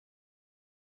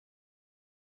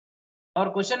Our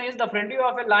question is the front view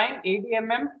of a line 80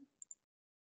 mm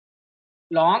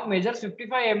long measures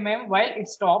 55 mm while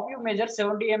its top view measures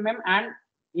 70 mm and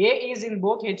A is in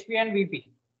both HP and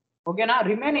VP. Okay, now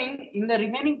remaining in the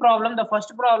remaining problem, the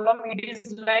first problem it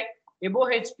is like above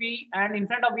HP and in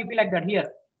front of VP like that.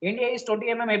 Here NDA is 20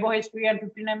 mm above HP and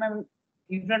 15 mm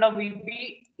in front of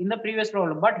VP in the previous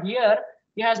problem, but here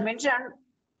he has mentioned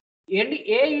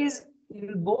NDA is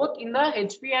in both in the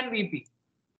HP and VP.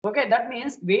 Okay, that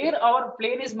means where our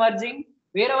plane is merging,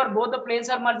 where our both the planes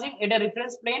are merging at a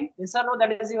reference plane. Yes or no?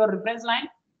 That is your reference line,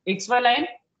 XY line.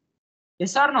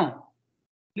 Yes or no?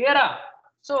 Clear?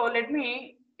 So let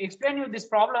me explain you this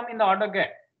problem in the AutoCAD.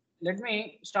 Let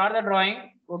me start the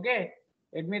drawing. Okay.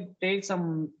 Let me take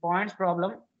some points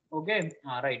problem. Okay.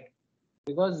 Right.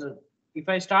 Because if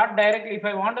I start directly, if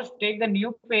I want to take the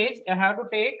new page, I have to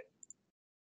take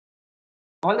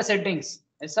all the settings.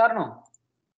 Yes or no?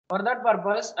 For that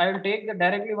purpose, I will take the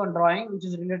directly one drawing which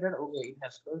is related. Okay, it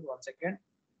has closed. 1 second.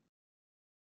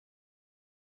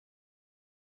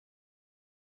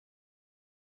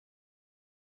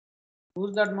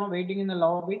 Who's that now waiting in the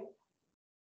lobby?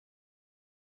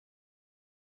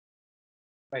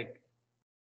 Right.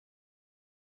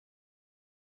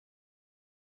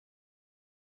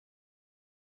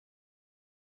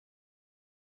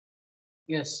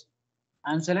 Yes,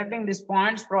 I'm selecting this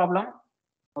points problem.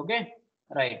 Okay,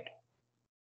 right.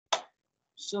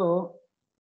 So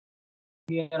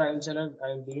here I will select, I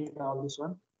will delete all this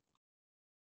one.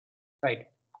 Right.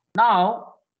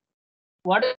 Now,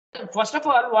 what is, first of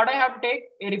all, what I have to take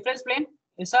a reference plane?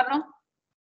 Yes or no?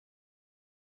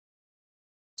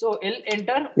 So L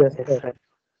enter. Yes, sir.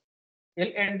 L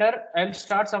enter. I'll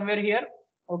start somewhere here.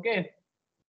 Okay.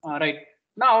 Right.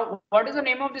 Now, what is the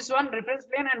name of this one? Reference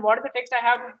plane, and what is the text I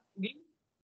have to give?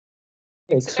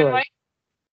 X and Y.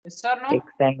 Yes or no? X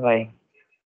and Y.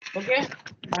 Okay.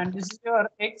 And this is your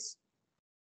X.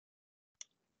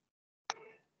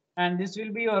 And this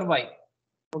will be your Y.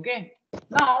 Okay.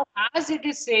 Now, as it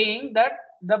is saying that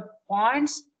the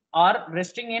points are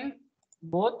resting in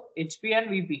both HP and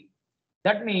VP.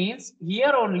 That means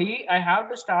here only I have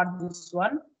to start this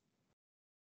one.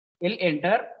 L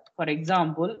enter. For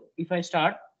example, if I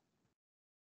start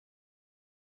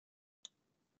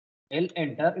L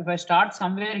enter, if I start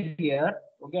somewhere here,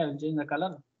 okay, I will change the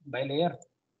color by layer.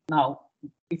 Now,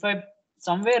 if I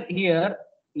somewhere here,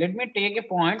 let me take a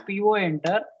point PO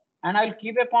enter, and I will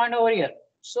keep a point over here.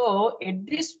 So at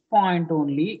this point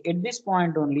only,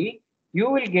 you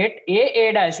will get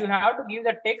A dash. You have to give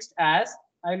the text as,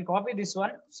 I will copy this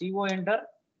one, CO enter,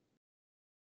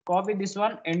 copy this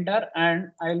one, enter,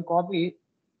 and I will copy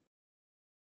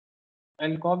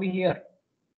here.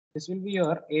 This will be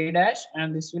your A dash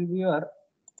and this will be your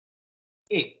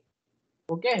A.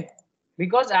 Okay,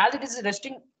 because as it is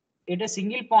resting at a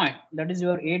single point, that is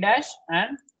your A dash,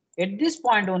 and at this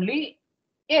point only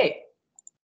A.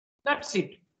 That's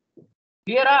it.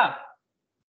 Clear?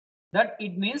 That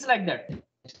it means like that.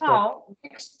 Now,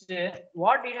 next,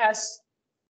 what it has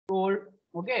told.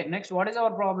 Okay, next, what is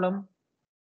our problem?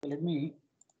 Let me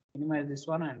minimize this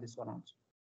one and this one also.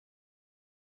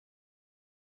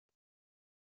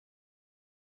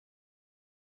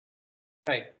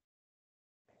 Right.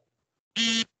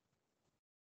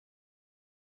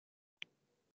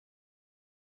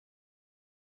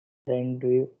 Front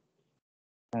view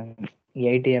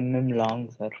 80 mm long,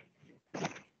 sir.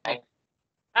 Right.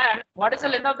 And what is the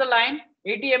length of the line?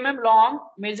 80 mm long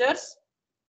measures.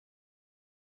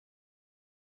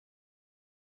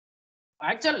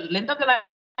 Actual length of the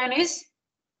line is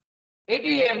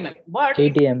 80 mm, but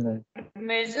 80 mm.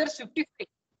 measures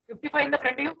 55 in the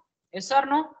front view. Yes or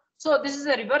no? So this is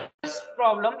a reverse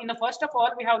problem. In the first of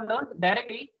all, we have learned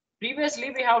directly. Previously,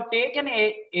 we have taken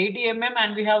a 80 mm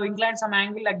and we have inclined some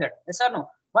angle like that. Yes or no?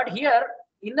 But here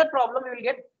in the problem, we will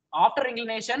get after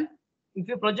inclination. If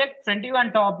you project front view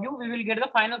and top view, we will get the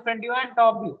final front view and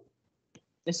top view.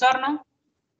 Yes or no?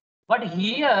 But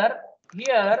here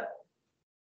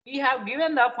we have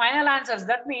given the final answers.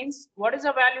 That means what is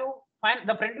the value? Find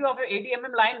the front view of a 80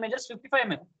 mm line measures 55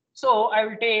 mm. So I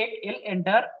will take L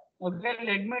enter. Okay,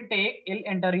 let me take L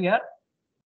enter here.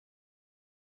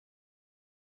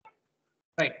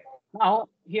 Right. Now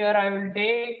here I will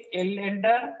take L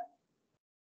enter.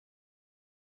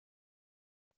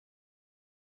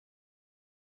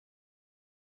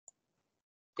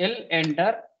 L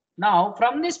enter. Now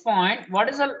from this point, what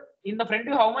is the in the front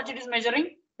view? How much it is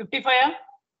measuring? 55.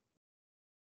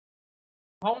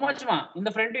 How much ma in the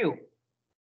front view?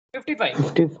 55.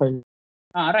 55.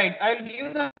 Right. I will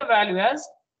give the value as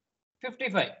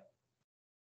 55.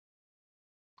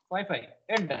 55.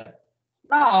 Enter.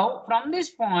 Now from this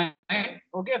point,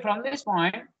 okay, from this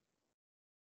point,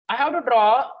 I have to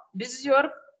draw. This is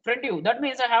your front view. That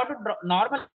means I have to draw.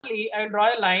 Normally, I will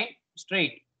draw a line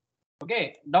straight.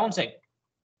 Okay, downside,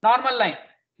 normal line.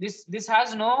 This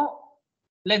has no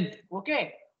length.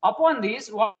 Okay. Upon this,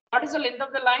 what is the length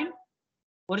of the line?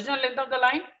 Original length of the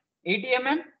line 80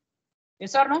 mm.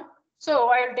 Yes or no? So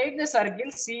I will take the circle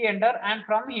C enter, and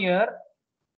from here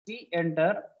C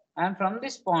enter, and from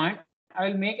this point I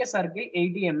will make a circle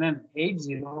 80 mm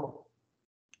 80.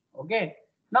 Okay.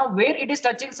 Now where it is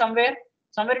touching, somewhere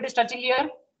it is touching here.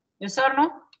 Yes or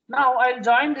no? Now I will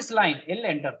join this line L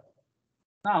enter.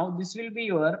 Now this will be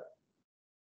your,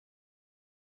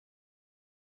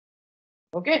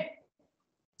 okay.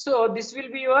 So this will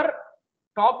be your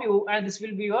top view and this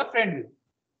will be your front view.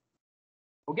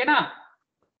 Okay now.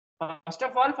 First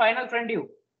of all, final front view.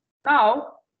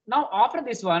 Now after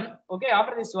this one, okay,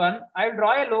 after this one, I will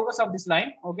draw a locus of this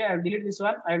line. Okay, I will delete this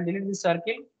one. I will delete this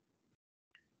circle.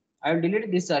 I will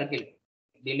delete this circle.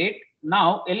 Delete.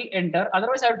 Now L enter.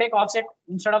 Otherwise, I will take offset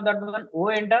instead of that one. O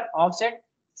enter, offset.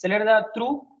 Select the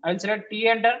through. I will select T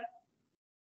enter.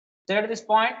 Select this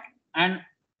point and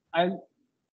I will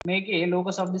make a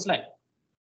locus of this line.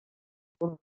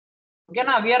 Okay,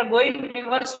 now we are going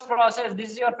reverse process.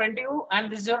 This is your front view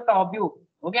and this is your top view.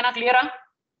 Okay, now clear?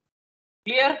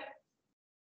 Clear?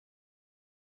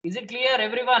 Is it clear,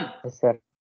 everyone? Yes, sir.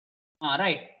 All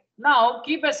right. Now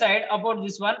keep aside about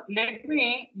this one. Let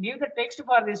me give the text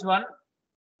for this one.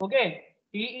 Okay,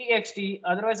 text.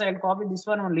 Otherwise, I will copy this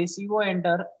one only. Co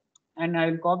enter, and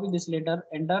I will copy this letter.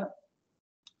 Enter,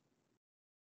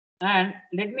 and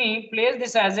let me place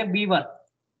this as a B1.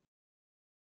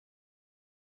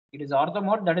 It is ortho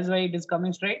mode. That is why it is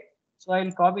coming straight. So I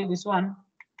will copy this one,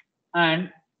 and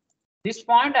this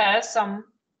point as some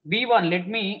B1. Let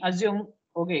me assume.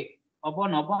 Okay,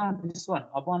 upon this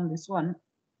one,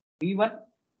 B1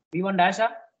 dash,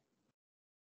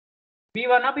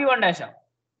 B1 dash.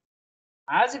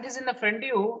 As it is in the front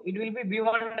view, it will be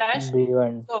B1 dash.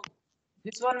 B1. So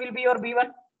this one will be your B1.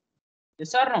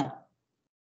 Yes or no?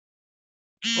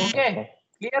 Okay,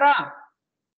 clear?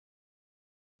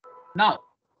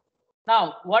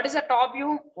 Now what is the top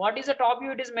view? What is the top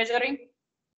view it is measuring?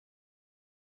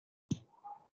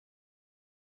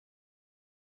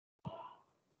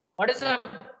 What is the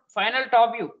final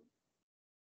top view?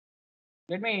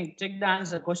 Let me check the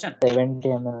answer question. 70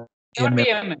 mm. 70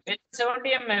 mm. 70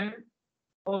 mm.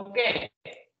 Okay,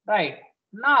 right.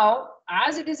 Now,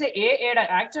 as it is a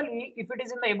actually, if it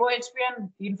is in the above HP and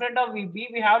in front of VP,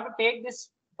 we have to take this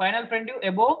final front view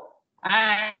above,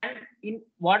 and in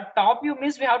what top view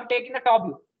means we have to take in the top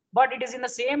view. But it is in the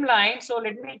same line, so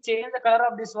let me change the color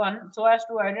of this one so as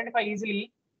to identify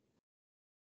easily.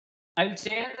 I will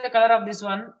change the color of this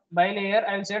one by layer.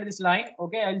 I will set this line.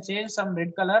 Okay, I will change some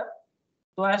red color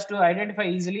so as to identify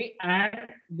easily, and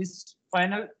this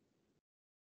final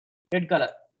red color.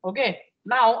 Okay,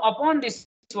 now upon this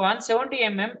one 70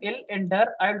 mm L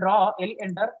enter, I'll draw L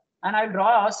enter, and I'll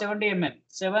draw 70 mm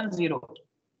 70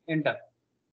 enter.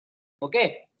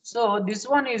 Okay, so this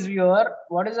one is your,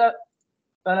 what is the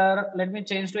color? Let me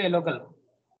change to yellow color.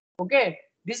 Okay,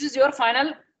 this is your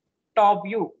final top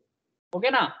view. Okay,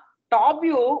 now top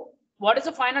view, what is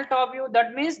the final top view?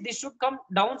 That means this should come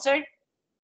downside.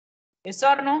 Yes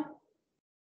or no?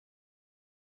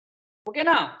 Okay,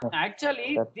 now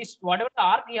actually this whatever the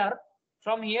arc here,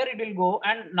 from here it will go,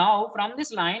 and now from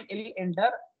this line it will enter.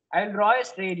 I will draw a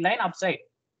straight line upside.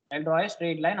 I'll draw a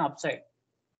straight line upside.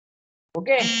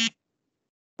 Okay.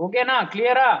 Okay, now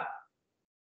clear?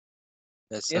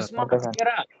 Yes, sir. Yes, ma'am.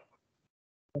 Clear?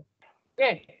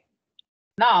 Okay.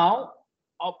 Now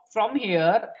from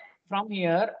here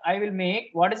I will make,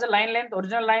 what is the line length?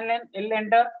 Original line length L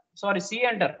enter. Sorry, C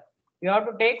enter. You have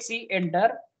to take C enter,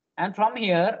 and from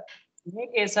here make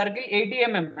a circle 80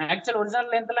 mm. Actual original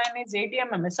length line is 80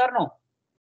 mm. Yes or no?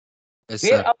 Yes,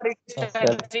 Where sir. our it is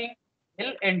touching,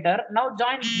 L enter. Now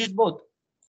join this both.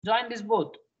 Join this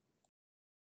both.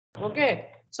 Okay.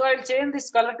 So I'll change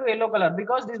this color to yellow color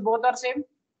because these both are same.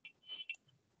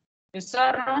 Yes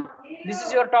or no? This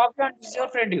is your top view and this is your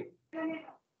front view.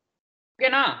 Okay,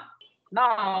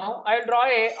 now I'll draw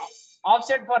a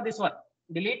offset for this one.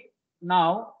 Delete.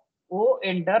 Now O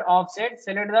enter, offset,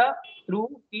 select the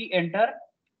through, T enter,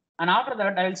 and after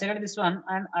that I will select this one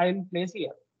and I will place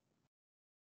here.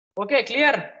 Okay,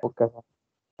 clear? Okay, sir.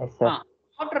 Yes, sir.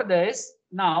 After this,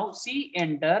 now C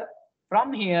enter.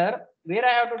 From here, where I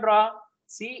have to draw?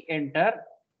 C enter.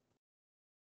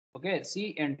 Okay,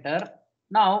 C enter.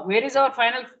 Now where is our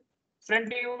final front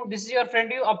view? This is your front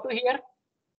view up to here.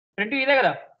 Front view is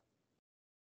there.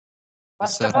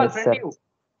 First of all, front view.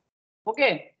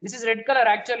 Okay, this is red color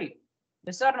actually.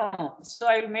 Yes or no? So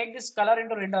I will make this color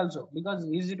into red also because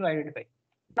easy to identify.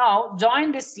 Now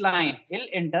join this line. L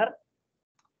enter.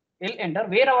 L enter.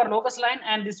 Where our locus line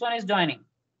and this one is joining.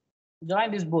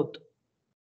 Join this both.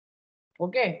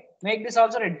 Okay. Make this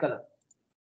also red color.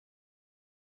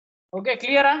 Okay,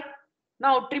 clear? Huh?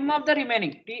 Now trim off the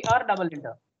remaining. TR double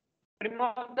enter. Trim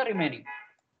off the remaining.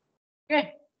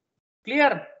 Okay,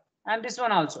 clear. And this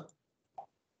one also.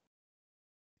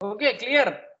 Okay,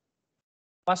 clear.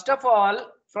 First of all,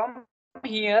 from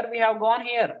here we have gone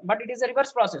here, but it is a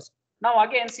reverse process. Now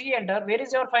again, C enter. Where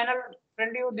is your final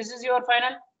front view? This is your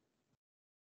final.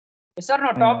 Yes or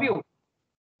no? Top view.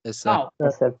 Yes, sir. Now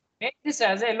Yes, sir. make this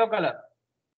as a yellow color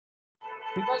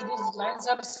because these lines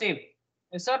are same.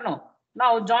 Yes or no?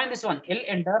 Now join this one. L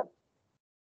enter.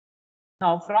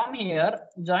 Now from here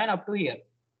join up to here.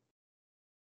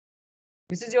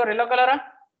 This is your yellow color. Huh?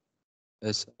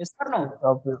 Yes, sir. Yes or no?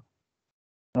 Top view.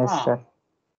 Yes, sir.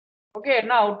 Okay,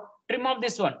 now trim off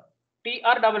this one.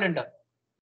 TR double enter.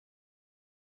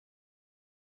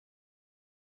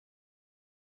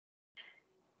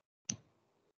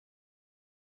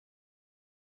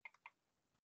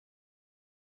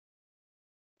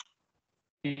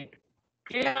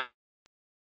 Clear?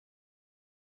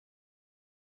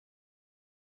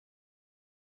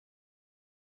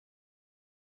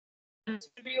 This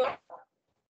will be your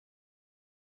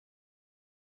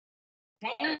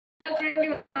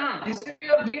this is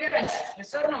your B dash.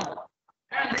 Yes or no?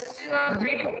 And this is your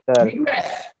B2. Sir. B2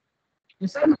 dash.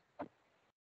 Yes or no?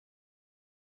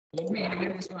 Let me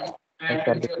edit this one. And Yes,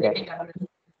 sir. if you're getting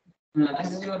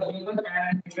this is your B1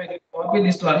 and if I copy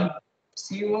this one,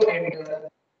 CO enter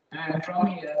and from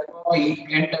here copy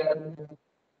enter.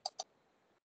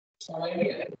 So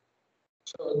here.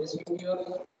 So this will be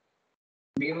your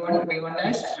B1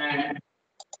 dash and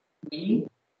B2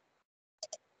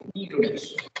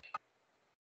 dash.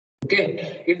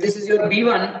 Okay, if this is your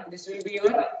B1, this will be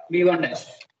your B1 dash.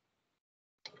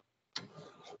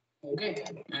 Okay,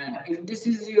 and if this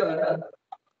is your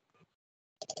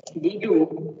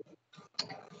B2,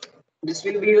 this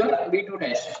will be your B2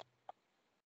 dash.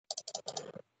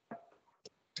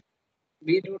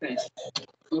 B2 dash.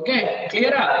 Okay,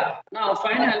 clear up. Now,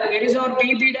 final, where is your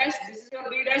B dash? This is your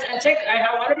B dash. And check, I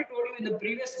have already told you in the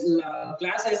previous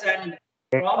classes and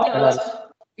problems.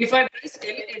 If I press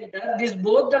L enter, these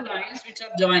both the lines which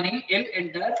are joining L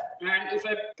enter, and if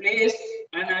I place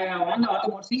and I want the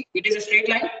orthogonal, see, it is a straight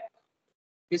line.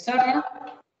 Yes or no?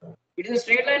 It is a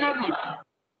straight line or not?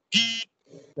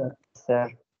 Yes, sir.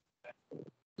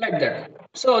 Like that.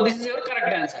 So this is your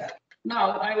correct answer.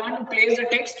 Now I want to place the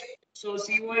text. So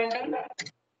CO enter.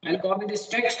 I'll copy this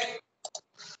text.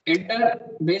 Enter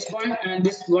base point and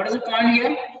this. What is the point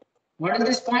here? What is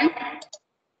this point?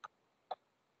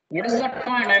 What is that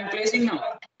point I am placing now?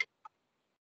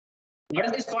 What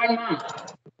is this point now?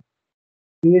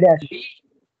 B dash.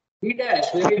 B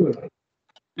dash. Very good.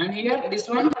 And here this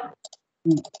one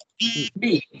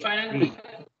B. Final B.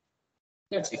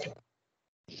 That's it.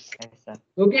 Yes, sir.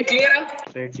 Okay, clear?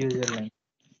 Reducer line.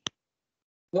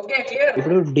 Okay, clear.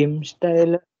 ఇప్పుడు dim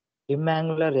style dim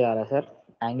angular చేయాలా sir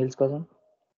angles కోసం?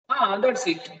 That's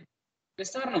it.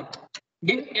 Yes or no?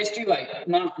 Dim STY.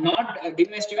 No, not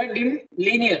dim STY, dim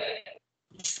linear.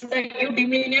 Should I give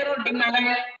dim linear or dim align?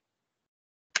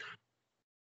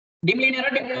 Dim linear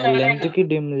or dim align? Length కి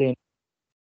dim line,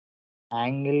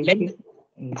 angle కి Length.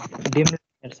 Dim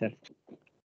line sir.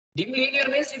 Dim linear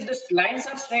means if the lines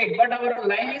are straight, but our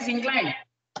line is inclined.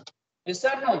 Yes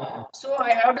or no? So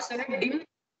I have to select dim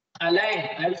align.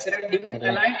 I will select dim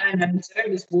align and I will select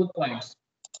these both points.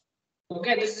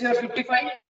 Okay, this is your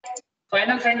 55.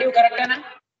 Final friend, you correct, na?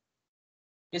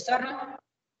 Yes or no?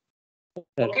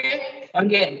 Sir. Okay,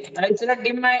 again, I will select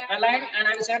dim align and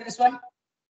I will select this one.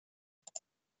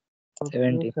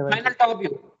 70. Final top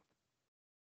view.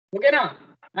 Okay, now?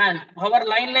 And our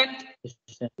line length, Yes,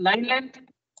 sir. line length,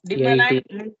 dim 80. align,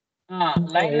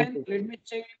 line length. Let me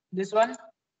check this one.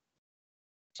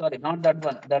 Sorry, not that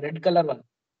one, the red color one.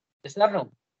 Yes or no?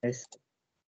 Yes.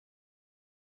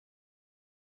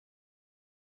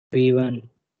 B1.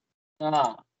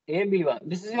 AB1.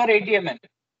 This is your 80 mm.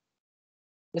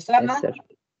 Yes or no? Yes, sir.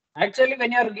 Actually,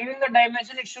 when you are giving the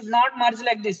dimension, it should not merge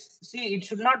like this. See, it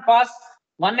should not pass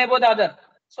one above the other.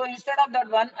 So instead of that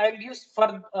one, I will use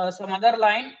for some other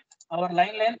line, our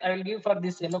line length, I will give for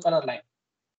this yellow color line.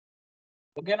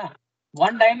 Okay, na?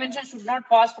 One dimension should not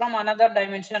pass from another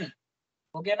dimension.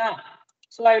 Okay, na?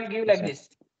 So I will give like this.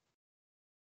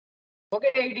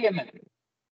 Okay, 80 mm.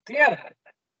 Clear?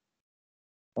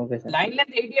 Okay, sir. Line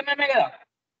length 80 mm hai kada?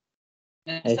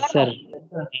 Yes, sir.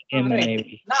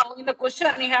 Right. Now in the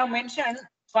question he have mentioned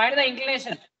find the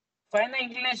inclination. Find the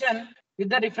inclination with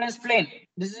the reference plane.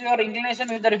 This is your inclination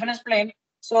with the reference plane.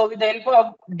 So with the help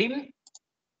of dim,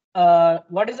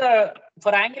 what is the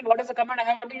for angle? What is the command I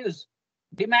have to use?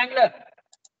 Dim angler.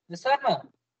 Yes or no?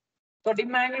 So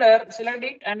dim angler, select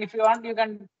it, and if you want, you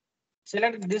can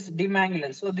select this dim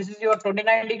angler. So this is your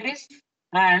 29 degrees,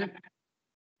 and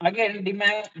again dim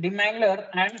angler,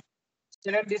 and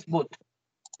select this both.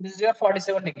 This is your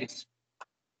 47 degrees.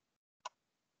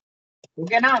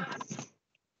 Okay now.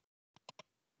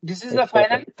 This is the Yes, sir.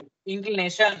 final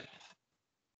inclination.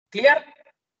 Clear?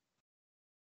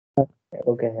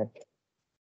 Okay, sir.